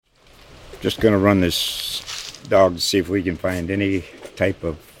Just going to run this dog to see if we can find any type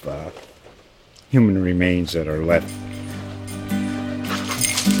of human remains that are left.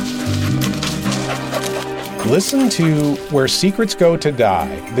 Listen to Where Secrets Go to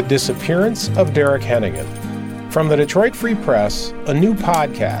Die, The Disappearance of Derek Hennigan. From the Detroit Free Press, a new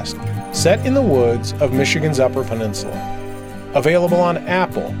podcast set in the woods of Michigan's Upper Peninsula. Available on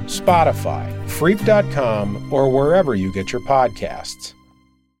Apple, Spotify, Freep.com, or wherever you get your podcasts.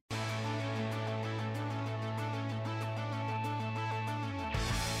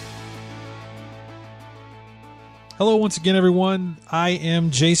 Hello once again, everyone. I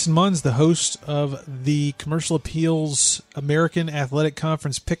am Jason Munns, the host of the Commercial Appeals American Athletic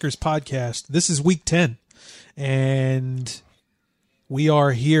Conference Pickers podcast. This is week 10, and we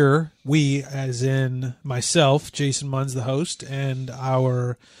are here, we as in myself, Jason Munns, the host, and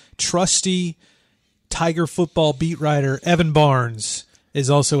our trusty Tiger football beat writer, Evan Barnes,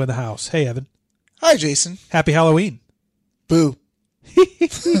 is also in the house. Hey, Evan. Hi, Jason. Happy Halloween. Boo.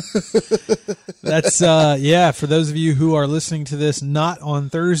 That's for those of you who are listening to this not on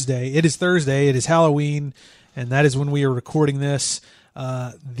Thursday, it is Thursday, it is Halloween, and that is when we are recording this.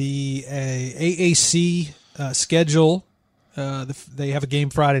 The AAC schedule, they have a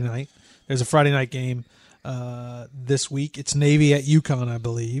game Friday night. There's a Friday night game this week. It's Navy at UConn, I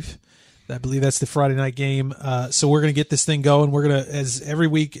believe that's the Friday night game. So we're going to get this thing going. We're going to, as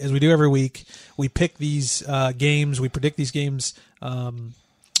we do every week, we pick these games, we predict these games.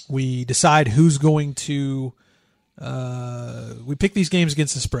 We decide who's going to. We pick these games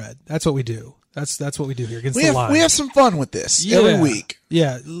against the spread. That's what we do. That's what we do here against the line. We have some fun with this every week.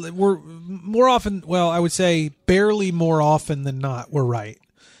 Yeah, we're more often. Well, I would say barely more often than not. We're right,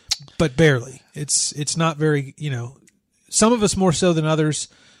 but barely. It's not very. Some of us more so than others.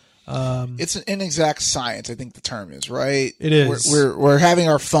 It's an inexact science. I think the term is right. It is. We're having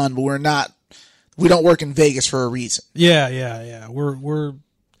our fun, but we're not. We don't work in Vegas for a reason. Yeah.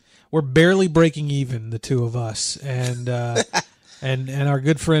 We're barely breaking even, the two of us, and and our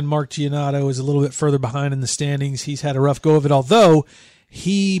good friend Mark Giannotto is a little bit further behind in the standings. He's had a rough go of it, although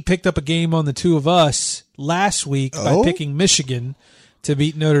he picked up a game on the two of us last week by picking Michigan to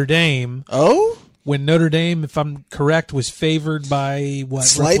beat Notre Dame. Oh. When Notre Dame, if I'm correct, was favored by what?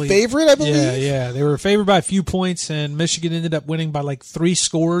 Slight favorite, I believe. Yeah. They were favored by a few points, and Michigan ended up winning by like 3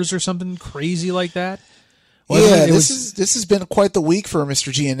 scores or something crazy like that. This has been quite the week for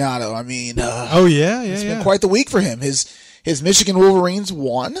Mr. Giannotto. I mean, it's been quite the week for him. His Michigan Wolverines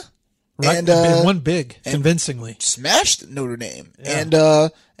won, right, and won big, convincingly, smashed Notre Dame. Yeah.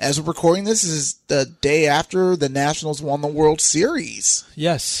 And as we're recording this is the day after the Nationals won the World Series.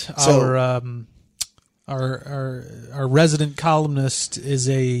 Yes, Our resident columnist is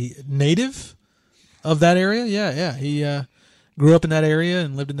a native of that area. Yeah. He grew up in that area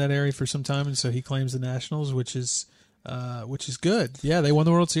and lived in that area for some time, and so he claims the Nationals, which is good. Yeah, they won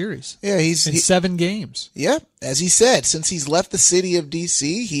the World Series. Yeah, in 7 games. Yeah, as he said, since he's left the city of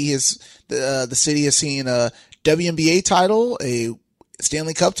D.C., the city has seen a WNBA title, a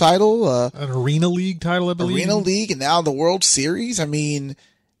Stanley Cup title, an Arena League title, I believe. Arena League, and now the World Series. I mean,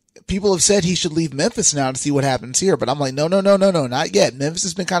 people have said he should leave Memphis now to see what happens here, but I'm like, no, not yet. Memphis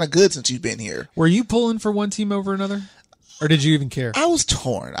has been kind of good since you've been here. Were you pulling for one team over another? Or did you even care? I was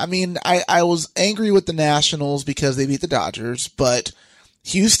torn. I mean, I was angry with the Nationals because they beat the Dodgers, but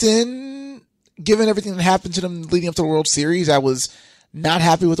Houston, given everything that happened to them leading up to the World Series, I was not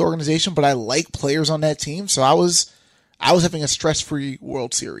happy with the organization, but I like players on that team, so I was having a stress-free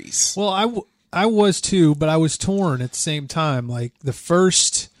World Series. Well, I was too, but I was torn at the same time. Like the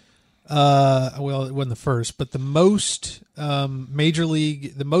first, it wasn't the first, but the most Major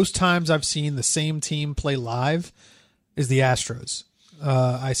League, the most times I've seen the same team play live is the Astros.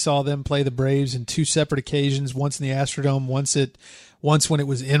 I saw them play the Braves in 2 separate occasions, once in the Astrodome, once when it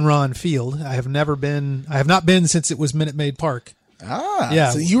was Enron Field. I have not been since it was Minute Maid Park. Yeah.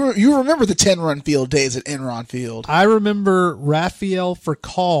 So you remember the 10-run field days at Enron Field. I remember Rafael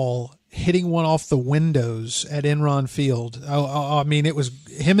Furcal hitting one off the windows at Enron Field. I mean, it was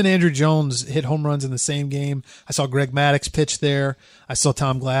him and Andrew Jones hit home runs in the same game. I saw Greg Maddux pitch there. I saw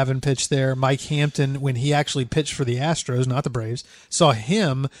Tom Glavine pitch there. Mike Hampton, when he actually pitched for the Astros, not the Braves, saw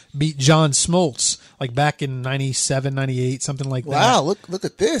him beat John Smoltz like back in 97, 98, something like that. Wow, look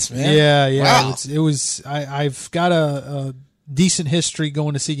at this, man. Yeah. Wow. It was. I've got a decent history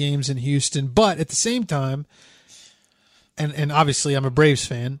going to see games in Houston, but at the same time, and obviously I'm a Braves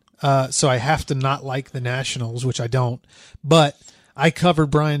fan. So I have to not like the Nationals, which I don't. But I covered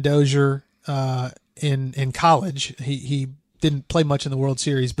Brian Dozier in college. He didn't play much in the World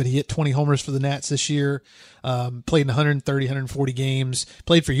Series, but he hit 20 homers for the Nats this year. Played in 130, 140 games.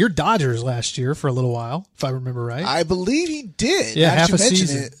 Played for your Dodgers last year for a little while, if I remember right. I believe he did. Yeah, Now that half you a mention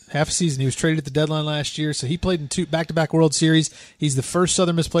season. it. Half a season. He was traded at the deadline last year, so he played in 2 back-to-back World Series. He's the first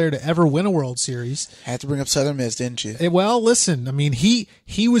Southern Miss player to ever win a World Series. Had to bring up Southern Miss, didn't you? Well, listen, I mean, he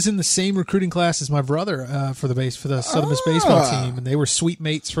was in the same recruiting class as my brother for the Southern Miss baseball team, and they were suite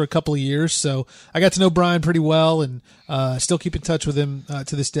mates for a couple of years. So I got to know Brian pretty well, and still keep in touch with him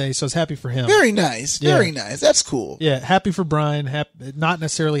to this day. So I was happy for him. Very nice. Very nice. That's cool. Yeah, happy for Brian. Not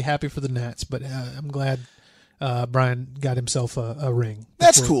necessarily happy for the Nats, but I'm glad Brian got himself a ring.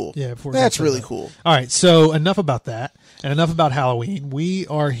 That's cool. Yeah, before that's he got really that. cool. All right, so enough about that, and enough about Halloween. We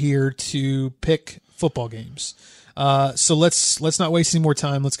are here to pick football games. So let's not waste any more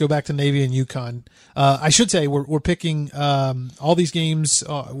time. Let's go back to Navy and UConn. I should say we're picking all these games.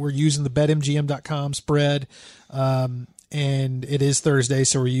 We're using the BetMGM.com spread, and it is Thursday,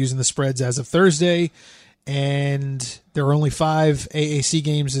 so we're using the spreads as of Thursday. And there are only 5 AAC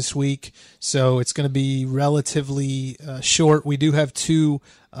games this week, so it's going to be relatively short. We do have 2.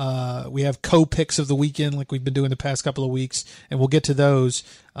 We have co-picks of the weekend, like we've been doing the past couple of weeks, and we'll get to those.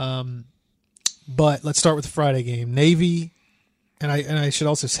 But let's start with the Friday game. Navy, and I should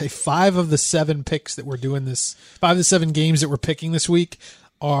also say 5 of the 7 picks that we're doing this, 5 of the 7 games that we're picking this week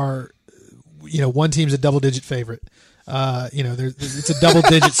are, one team's a double-digit favorite. It's a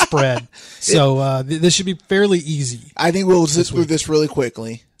double-digit spread, so this should be fairly easy. I think we'll zip through this really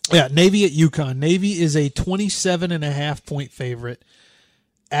quickly. Yeah, Navy at UConn. Navy is a 27.5 point favorite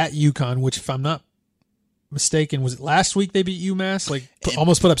at UConn, which, if I'm not mistaken, was it last week they beat UMass?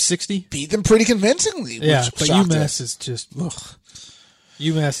 Almost put up 60? Beat them pretty convincingly. Yeah, which but shocked UMass us. is just,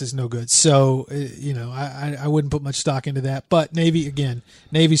 UMass is no good. So, I wouldn't put much stock into that. But Navy's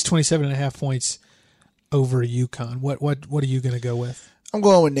 27.5 points over UConn. What are you going to go with? I'm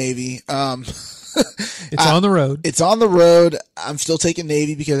going with Navy. It's on the road. It's on the road. I'm still taking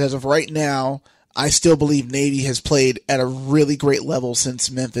Navy because as of right now, I still believe Navy has played at a really great level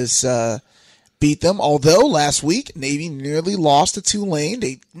since Memphis beat them. Although last week, Navy nearly lost to Tulane.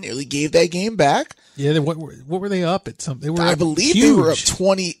 They nearly gave that game back. Yeah, what were they up at? Something? I believe they were up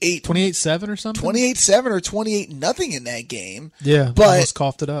 28-7 or something. 28-7 or 28-0 in that game. Yeah, but almost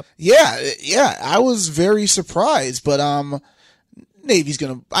coughed it up. Yeah, I was very surprised. But Navy's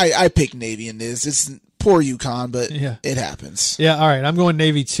gonna. I picked Navy in this. It's poor UConn, but it happens. Yeah, all right. I'm going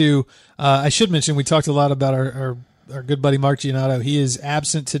Navy too. I should mention we talked a lot about our good buddy Mark Giannotto. He is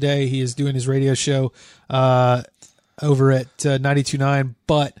absent today. He is doing his radio show over at 92.9,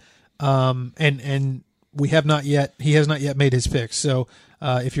 but. And we have not yet, he has not yet made his picks. So,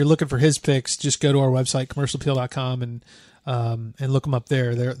 if you're looking for his picks, just go to our website, commercialappeal.com and look them up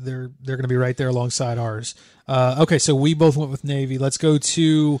there. They're going to be right there alongside ours. Okay. So we both went with Navy. Let's go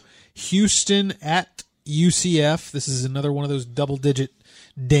to Houston at UCF. This is another one of those double digit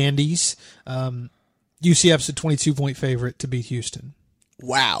dandies. UCF's a 22 point favorite to beat Houston.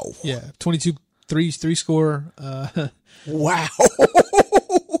 Wow. Yeah. 22, three score. Wow.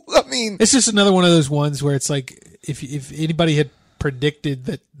 I mean, it's just another one of those ones where it's like if anybody had predicted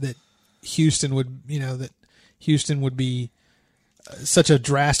that Houston would be such a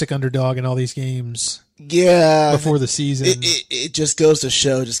drastic underdog in all these games. Yeah, before the season, it just goes to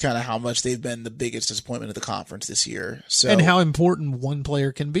show just kind of how much they've been the biggest disappointment of the conference this year. So and how important one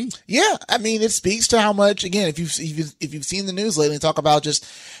player can be. Yeah, I mean, it speaks to how much. Again, if you've seen the news lately, talk about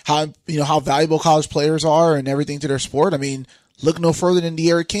just how how valuable college players are and everything to their sport. I mean, look no further than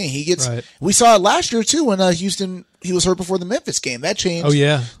De'Aaron King. He gets. Right. We saw it last year too when Houston he was hurt before the Memphis game. That changed. Oh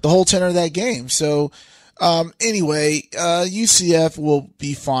yeah, the whole tenor of that game. So. Anyway, UCF will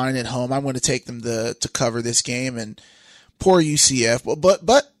be fine at home. I'm going to take them to cover this game, and poor UCF.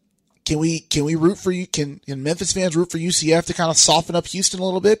 But can we root for you? Can Memphis fans root for UCF to kind of soften up Houston a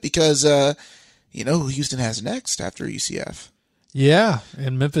little bit because who Houston has next after UCF? Yeah,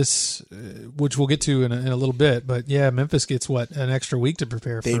 and Memphis, which we'll get to in a little bit, but yeah, Memphis gets an extra week to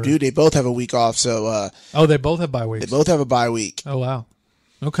prepare. They do. They both have a week off. So they both have bye weeks. They both have a bye week. Oh wow.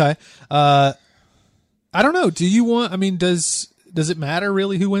 Okay. I don't know. Do you want? I mean, does it matter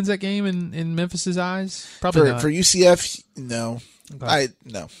really who wins that game in Memphis's eyes? Probably not. For UCF, no. Okay.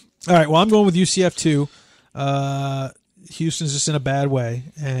 No. All right. Well, I'm going with UCF too. Houston's just in a bad way,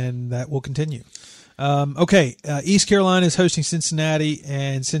 and that will continue. Okay. East Carolina is hosting Cincinnati,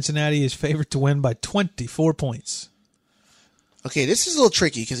 and Cincinnati is favored to win by 24 points. Okay, this is a little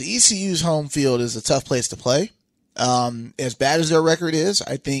tricky because ECU's home field is a tough place to play. As bad as their record is,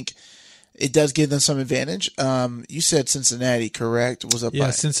 I think. It does give them some advantage. You said Cincinnati, correct? Was up.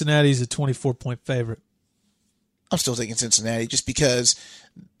 Yeah, Cincinnati's a 24-point favorite. I'm still taking Cincinnati just because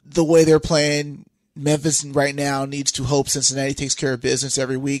the way they're playing, Memphis right now needs to hope Cincinnati takes care of business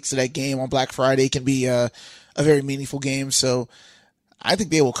every week so that game on Black Friday can be a very meaningful game. So I think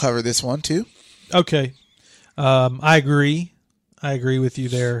they will cover this one too. Okay. I agree. I agree with you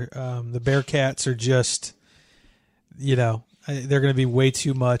there. The Bearcats are just, they're going to be way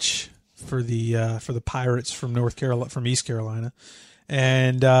too much for the Pirates from East Carolina.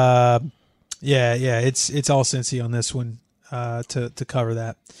 And, it's all Cincy on this one, to cover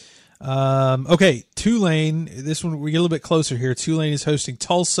that. Okay. Tulane, this one, we get a little bit closer here. Tulane is hosting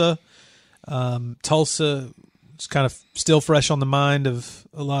Tulsa. Tulsa is kind of still fresh on the mind of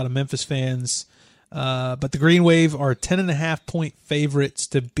a lot of Memphis fans. But the Green Wave are 10.5-point favorites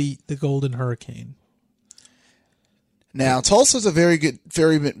to beat the Golden Hurricane. Now, Tulsa's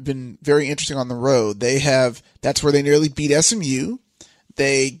been very interesting on the road. That's where they nearly beat SMU.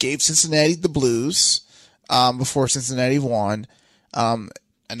 They gave Cincinnati the blues, before Cincinnati won.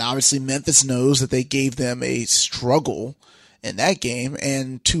 And obviously Memphis knows that they gave them a struggle in that game,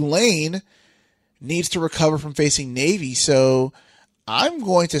 and Tulane needs to recover from facing Navy. So I'm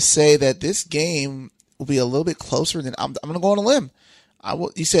going to say that this game will be a little bit closer than I'm going to go on a limb.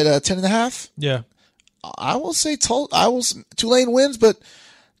 You said 10.5? Yeah. I will say Tulane wins, but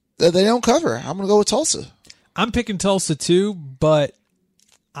they don't cover. I'm going to go with Tulsa. I'm picking Tulsa too, but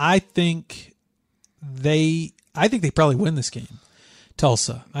I think they probably win this game.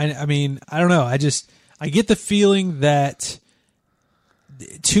 Tulsa. I mean, I don't know. I get the feeling that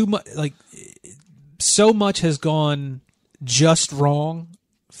so much has gone just wrong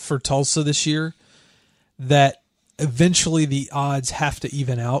for Tulsa this year that eventually the odds have to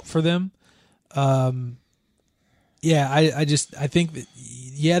even out for them. I think that,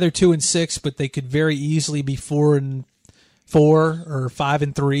 they're 2-6, but they could very easily be 4-4 or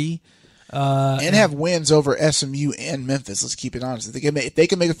 5-3. And have wins over SMU and Memphis. Let's keep it honest. If they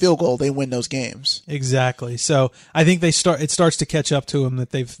can make a field goal, they win those games. Exactly. So I think it starts to catch up to them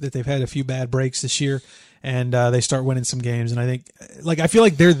that they've had a few bad breaks this year, and they start winning some games. And I think, I feel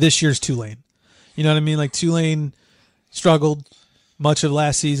like they're this year's Tulane. You know what I mean? Like Tulane struggled much of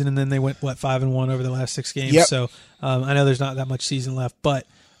last season, and then they went 5-1 over the last 6 games. Yep. So I know there's not that much season left, but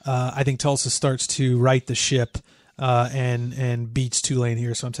I think Tulsa starts to right the ship. And beats Tulane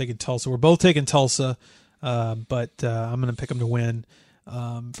here, so I'm taking Tulsa. We're both taking Tulsa, but I'm going to pick them to win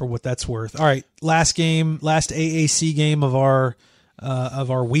for what that's worth. All right, last AAC game of our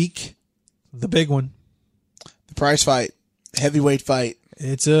week, the big one, the prize fight, heavyweight fight.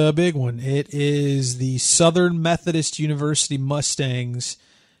 It's a big one. It is the Southern Methodist University Mustangs,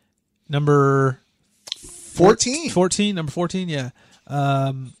 number 14. 14, number 14, yeah,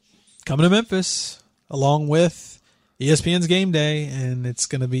 coming to Memphis along with ESPN's Game Day, and it's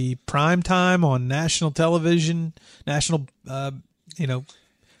going to be prime time on national television, national,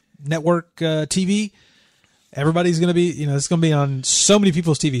 network TV. Everybody's going to be, it's going to be on so many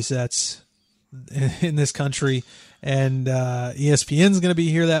people's TV sets in this country, and ESPN's going to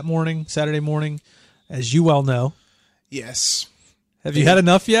be here that morning, Saturday morning, as you well know. Yes. Have you had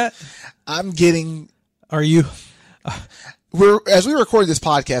enough yet? Are you? As we recorded this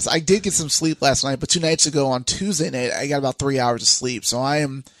podcast, I did get some sleep last night, but 2 nights ago on Tuesday night, I got about 3 hours of sleep. So I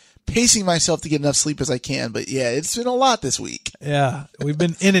am pacing myself to get enough sleep as I can. But yeah, it's been a lot this week. Yeah, we've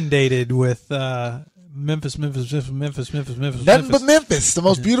been inundated with Memphis. Nothing but Memphis, the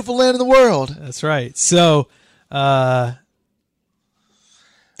most beautiful land in the world. That's right. So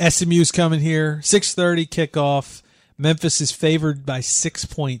SMU's coming here, 6:30 kickoff. Memphis is favored by 6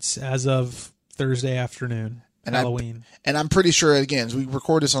 points as of Thursday afternoon. And Halloween. I'm pretty sure, again, as we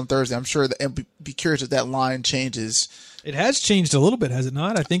record this on Thursday, I'm sure that, and be curious if that line changes. It has changed a little bit, has it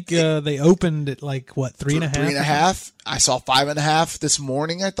not? I think they opened at 3.5? 3.5. I saw 5.5 this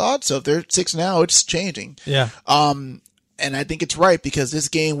morning, I thought. So if they're 6 now, it's changing. Yeah. And I think it's right because this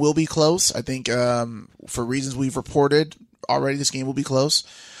game will be close. I think for reasons we've reported already, this game will be close.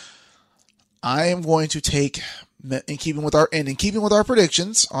 I am going to take, in keeping with our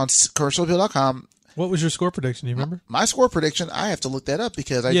predictions on commercialappeal.com. What was your score prediction? Do you remember? My score prediction, I have to look that up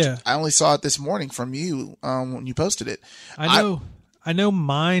because I only saw it this morning from you when you posted it. I know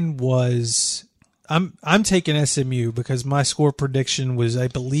mine was I'm taking SMU because my score prediction was, I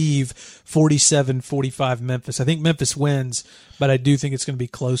believe, 47-45 Memphis. I think Memphis wins, but I do think it's going to be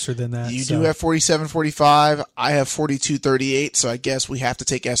closer than that. You do have 47-45. I have 42-38, so I guess we have to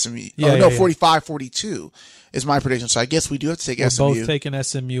take SMU. 45-42 is my prediction, so I guess we do have to take SMU. We're both taking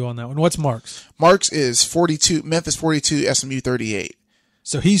SMU on that one. What's Mark's? Mark's is 42, Memphis 42, SMU 38.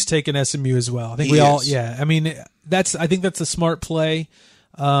 So he's taking SMU as well. I think I mean, I think that's a smart play.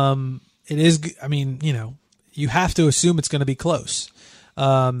 It is, I mean, you you have to assume it's going to be close.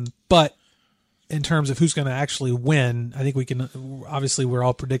 But in terms of who's going to actually win, I think we can. Obviously, we're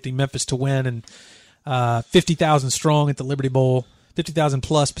all predicting Memphis to win, and 50,000 strong at the Liberty Bowl, 50,000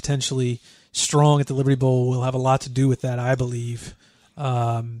 plus potentially strong at the Liberty Bowl will have a lot to do with that, I believe.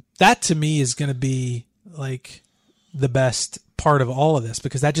 That to me is going to be like the best part of all of this,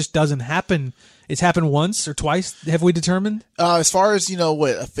 because that just doesn't happen. It's happened once or twice. Have we determined? As far as,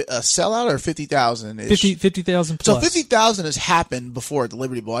 what, a sellout or 50,000? 50,000 plus. So 50,000 has happened before at the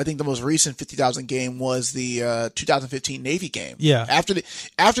Liberty Bowl. I think the most recent 50,000 game was the 2015 Navy game. Yeah.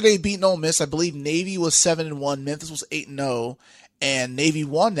 After they beat Ole Miss, I believe Navy was 7-1, Memphis was 8-0, and Navy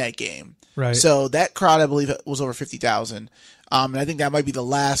won that game. Right. So that crowd, I believe, was over 50,000. And I think that might be the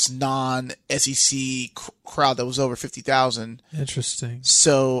last non-SEC crowd that was over 50,000. Interesting.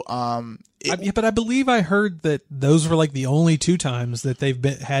 So, but I believe I heard that those were like the only two times that they've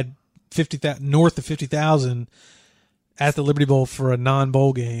had 50,000 north of 50,000 at the Liberty Bowl for a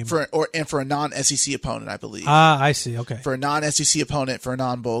non-bowl game. For a non-SEC opponent, I believe. Ah, I see. Okay. For a non-SEC opponent for a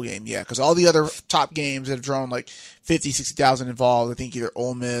non-bowl game, yeah. Because all the other top games that have drawn like 50, 60,000 involved, I think either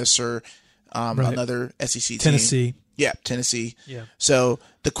Ole Miss or another SEC team. Tennessee. Yeah, Tennessee. Yeah. So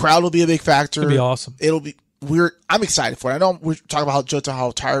the crowd will be a big factor. It'll be awesome. I'm excited for it. I know we're talking about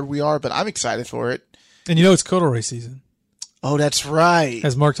how tired we are, but I'm excited for it. And it's corduroy season. Oh, that's right.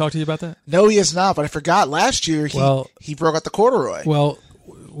 Has Mark talked to you about that? No, he has not, but I forgot last year he broke out the corduroy. Well,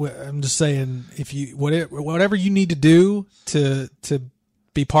 I'm just saying, if you whatever you need to do to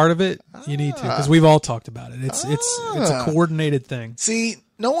be part of it, you need to, because we've all talked about it. It's a coordinated thing. See,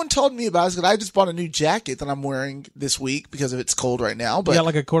 no one told me about it because I just bought a new jacket that I'm wearing this week because it's cold right now. But you got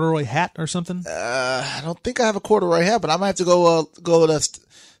like a corduroy hat or something? I don't think I have a corduroy hat, but I might have to go to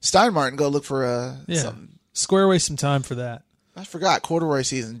Steinmart and go look for something. Square away some time for that. I forgot corduroy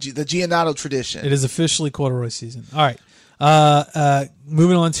season, the Giannotto tradition. It is officially corduroy season. All right.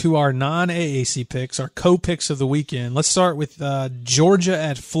 Moving on to our non-AAC picks, our co-picks of the weekend. Let's start with Georgia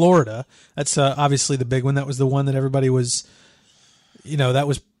at Florida. That's obviously the big one. That was the one that everybody was, that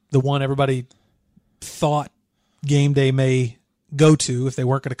was the one everybody thought game day may go to if they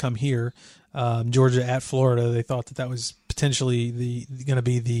weren't going to come here. Georgia at Florida. They thought that was potentially going to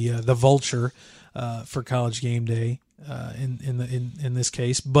be the vulture for college game day in this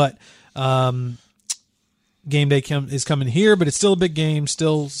case, but. Game day is coming here, but it's still a big game,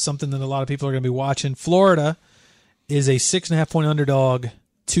 still something that a lot of people are going to be watching. Florida is a 6.5-point underdog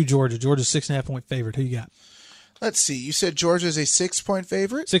to Georgia. Georgia's 6.5-point favorite. Who you got? Let's see. You said Georgia's a 6-point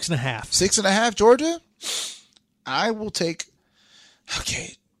favorite? 6.5. 6.5, Georgia? I will take.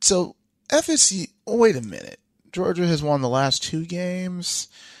 Okay, so FSU. Oh, wait a minute. Georgia has won the last 2 games.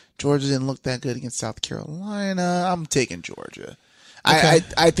 Georgia didn't look that good against South Carolina. I'm taking Georgia. Okay.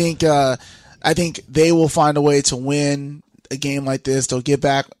 I think they will find a way to win a game like this. They'll get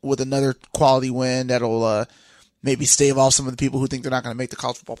back with another quality win that'll maybe stave off some of the people who think they're not going to make the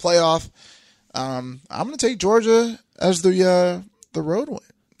college football playoff. I'm going to take Georgia as the road win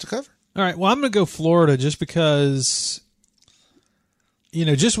to cover. All right. Well, I'm going to go Florida just because,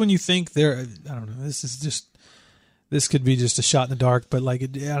 just when you think I don't know, this could be just a shot in the dark, but I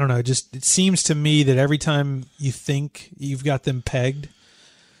don't know, it seems to me that every time you think you've got them pegged,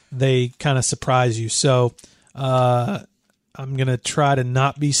 they kind of surprise you. So I'm going to try to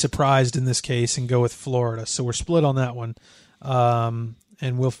not be surprised in this case and go with Florida. So we're split on that one.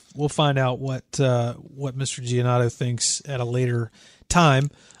 And we'll find out what Mr. Giannotto thinks at a later time.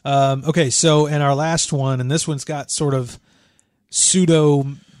 Okay, so in our last one, and this one's got sort of pseudo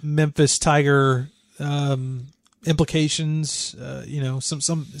Memphis Tiger implications, some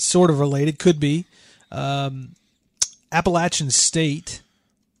sort of related, could be. Appalachian State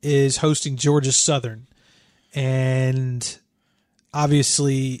is hosting Georgia Southern. And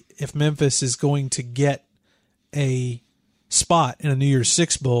obviously, if Memphis is going to get a spot in a New Year's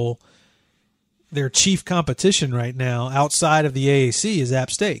Six Bowl, their chief competition right now outside of the AAC is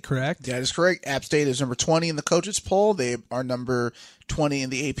App State, correct? That is correct. App State is number 20 in the coaches poll. They are number 20 in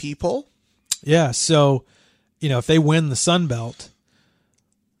the AP poll. Yeah, so, if they win the Sun Belt,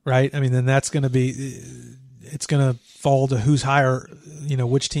 right, then that's going to be... It's going to fall to who's higher,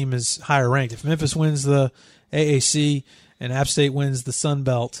 which team is higher ranked. If Memphis wins the AAC and App State wins the Sun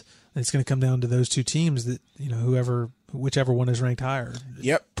Belt, then it's going to come down to those two teams that, whichever one is ranked higher.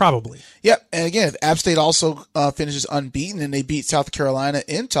 Yep. Probably. Yep. And again, if App State also finishes unbeaten and they beat South Carolina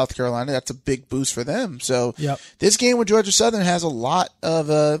in South Carolina, that's a big boost for them. So This game with Georgia Southern has a lot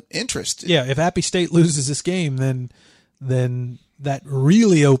of interest. Yeah. If Appy State loses this game, then that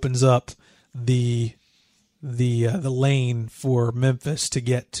really opens up the the lane for Memphis to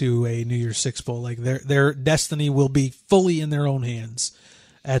get to a New Year's Six bowl. Like their destiny will be fully in their own hands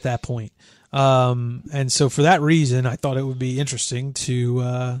at that point. And so for that reason, I thought it would be interesting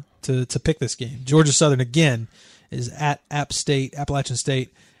to pick this game. Georgia Southern again is at Appalachian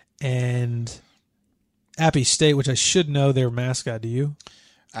State, and Appy State, which I should know their mascot. Do you?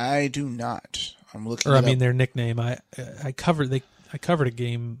 I do not. I'm looking. Or I mean their nickname. I covered a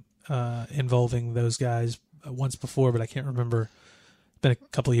game involving those guys once before, but I can't remember. It's been a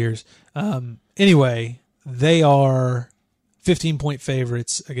couple of years. Anyway, they are 15-point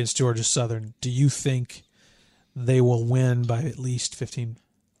favorites against Georgia Southern. Do you think they will win by at least 15?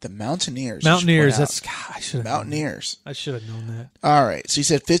 The Mountaineers. I should have Mountaineers. I should have known that. All right. So you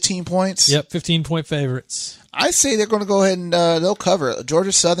said 15 points? Yep, 15-point favorites. I say they're going to go ahead and they'll cover it.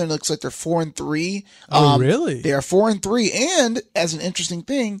 Georgia Southern looks like they're 4-3. Oh, really? They are 4-3. And as an interesting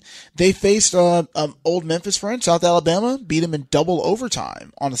thing, they faced old Memphis friend, South Alabama, beat them in double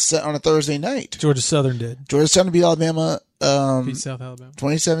overtime on a Thursday night. Georgia Southern did. Georgia Southern beat Alabama. Beat South Alabama.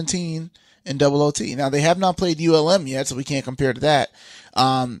 2017 in double OT. Now they have not played ULM yet, so we can't compare to that.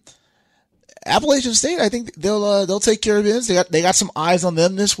 Appalachian State, I think they'll take care of business. They got some eyes on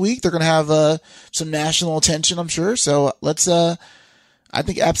them this week. They're going to have some national attention, I'm sure. So I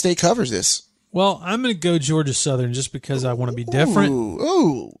think App State covers this. Well, I'm going to go Georgia Southern just because I want to be different.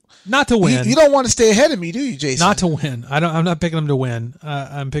 Ooh. Not to win. You don't want to stay ahead of me, do you, Jason? Not to win. I'm not picking them to win.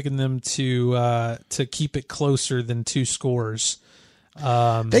 I'm picking them to keep it closer than 2 scores.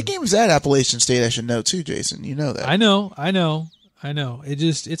 That game is at Appalachian State, I should know too, Jason. You know that. I know.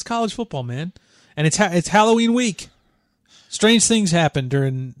 It's college football, man, and it's Halloween week. Strange things happen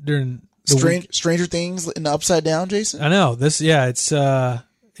during the week. Stranger things in the Upside Down, Jason. I know this. Yeah, it's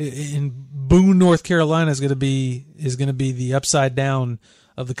in Boone, North Carolina is going to be the Upside Down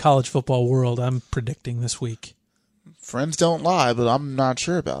of the college football world. I'm predicting this week. Friends don't lie, but I'm not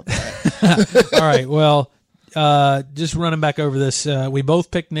sure about that. All right, well. Just running back over this, we both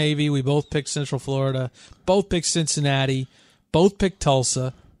picked Navy, we both picked Central Florida, both picked Cincinnati, both picked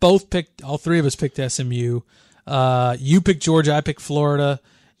Tulsa, all three of us picked SMU. You picked Georgia, I picked Florida,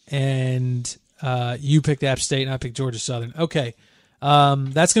 and you picked App State, and I picked Georgia Southern. Okay,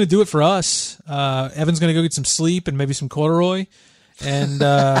 that's going to do it for us. Evan's going to go get some sleep and maybe some corduroy, and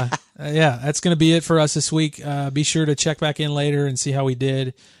yeah, that's going to be it for us this week. Be sure to check back in later and see how we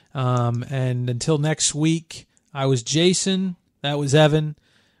did. And until next week, I was Jason. That was Evan.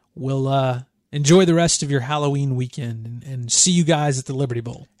 We'll enjoy the rest of your Halloween weekend and see you guys at the Liberty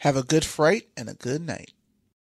Bowl. Have a good fright and a good night.